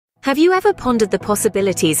Have you ever pondered the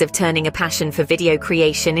possibilities of turning a passion for video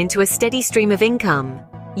creation into a steady stream of income?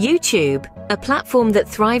 YouTube, a platform that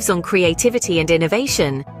thrives on creativity and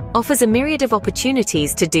innovation, offers a myriad of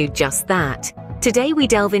opportunities to do just that. Today we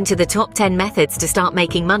delve into the top 10 methods to start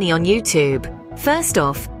making money on YouTube. First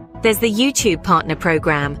off, there's the YouTube Partner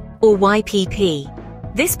Program, or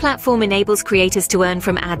YPP. This platform enables creators to earn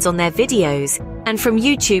from ads on their videos and from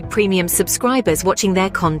YouTube Premium subscribers watching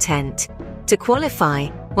their content. To qualify,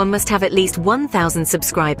 one must have at least 1,000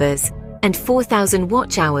 subscribers and 4,000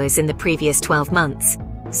 watch hours in the previous 12 months.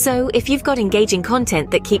 So if you've got engaging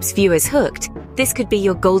content that keeps viewers hooked, this could be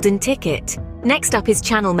your golden ticket. Next up is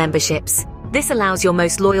channel memberships. This allows your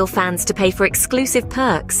most loyal fans to pay for exclusive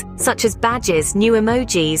perks, such as badges, new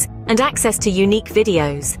emojis, and access to unique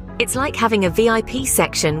videos. It's like having a VIP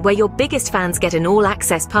section where your biggest fans get an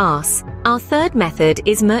all-access pass. Our third method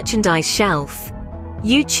is merchandise shelf.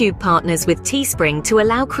 YouTube partners with Teespring to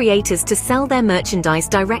allow creators to sell their merchandise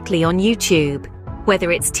directly on YouTube.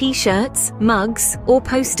 Whether it's t-shirts, mugs, or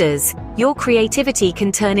posters, your creativity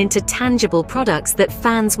can turn into tangible products that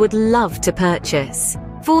fans would love to purchase.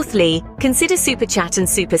 Fourthly, consider Super Chat and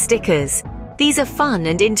Super Stickers. These are fun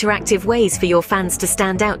and interactive ways for your fans to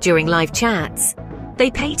stand out during live chats. They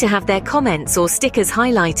pay to have their comments or stickers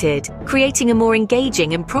highlighted, creating a more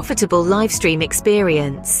engaging and profitable livestream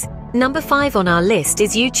experience. Number 5 on our list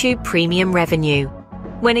is YouTube Premium Revenue.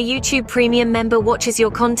 When a YouTube Premium member watches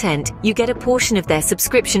your content, you get a portion of their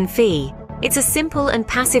subscription fee. It's a simple and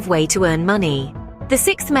passive way to earn money. The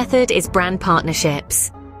sixth method is brand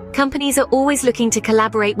partnerships. Companies are always looking to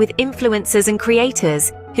collaborate with influencers and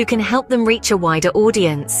creators who can help them reach a wider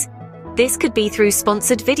audience. This could be through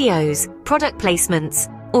sponsored videos, product placements,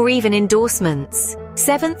 or even endorsements.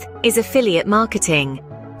 Seventh is affiliate marketing.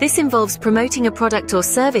 This involves promoting a product or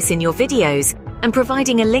service in your videos and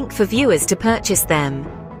providing a link for viewers to purchase them.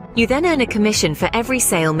 You then earn a commission for every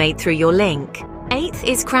sale made through your link. Eighth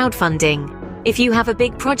is crowdfunding. If you have a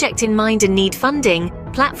big project in mind and need funding,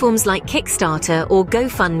 platforms like Kickstarter or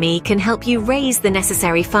GoFundMe can help you raise the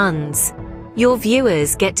necessary funds. Your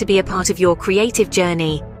viewers get to be a part of your creative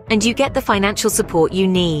journey, and you get the financial support you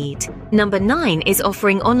need. Number 9 is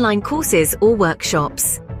offering online courses or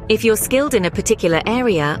workshops. If you're skilled in a particular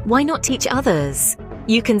area, why not teach others?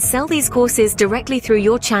 You can sell these courses directly through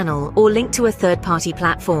your channel or link to a third-party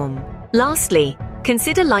platform. Lastly,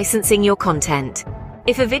 consider licensing your content.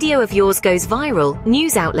 If a video of yours goes viral,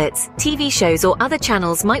 news outlets, TV shows, or other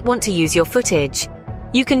channels might want to use your footage.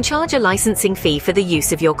 You can charge a licensing fee for the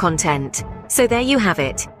use of your content. So there you have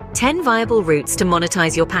it. 10 viable routes to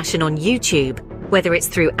monetize your passion on YouTube, whether it's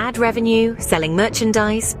through ad revenue, selling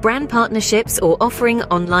merchandise, brand partnerships, or offering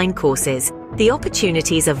online courses. The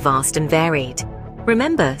opportunities are vast and varied.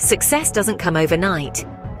 Remember, success doesn't come overnight.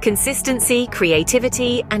 Consistency,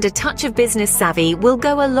 creativity, and a touch of business savvy will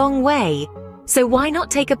go a long way. So why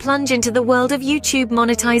not take a plunge into the world of YouTube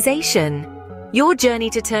monetization? Your journey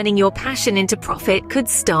to turning your passion into profit could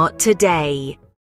start today.